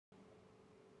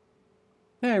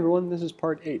Hey everyone, this is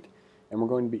part 8, and we're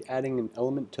going to be adding an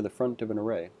element to the front of an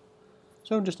array.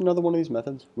 So just another one of these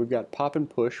methods. We've got pop and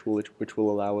push, which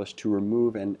will allow us to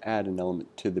remove and add an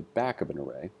element to the back of an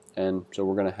array. And so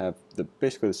we're going to have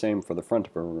basically the same for the front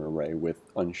of an array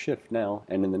with unshift now,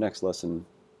 and in the next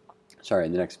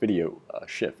video,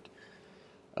 shift.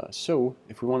 So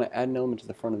if we want to add an element to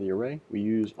the front of the array, we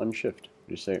use unshift.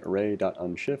 We just say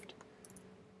array.unshift.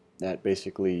 That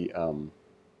basically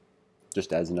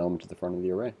just adds an element to the front of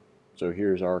the array. So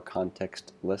here's our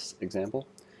context-less example.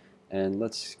 And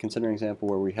let's consider an example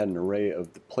where we had an array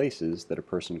of the places that a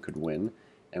person could win,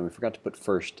 and we forgot to put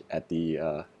first at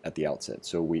the outset.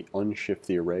 So we unshift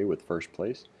the array with first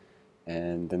place,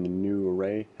 and then the new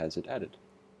array has it added.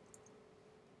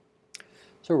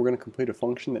 So we're going to complete a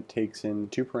function that takes in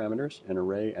two parameters, an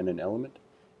array and an element,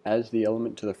 adds the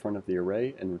element to the front of the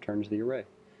array, and returns the array.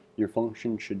 Your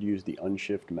function should use the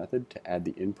unshift method to add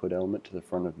the input element to the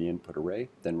front of the input array,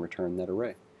 then return that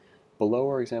array. Below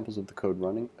are examples of the code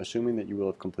running. Assuming that you will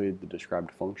have completed the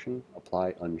described function,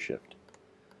 apply unshift.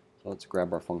 So let's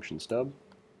grab our function stub,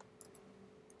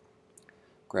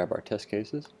 grab our test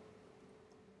cases.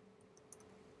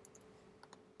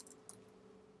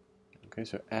 Okay,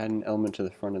 so add an element to the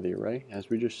front of the array. As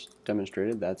we just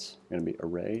demonstrated, that's going to be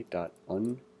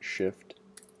array.unshift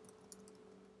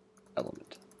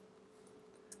element.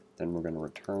 Then we're going to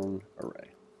return array.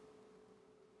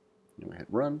 And we hit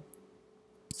run.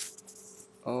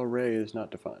 Array is not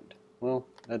defined. Well,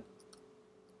 that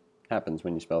happens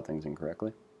when you spell things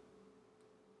incorrectly.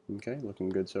 Okay, looking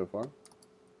good so far.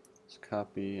 Let's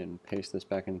copy and paste this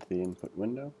back into the input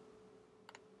window.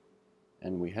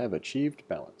 And we have achieved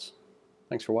balance.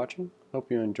 Thanks for watching.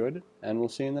 Hope you enjoyed it, and we'll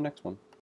see you in the next one.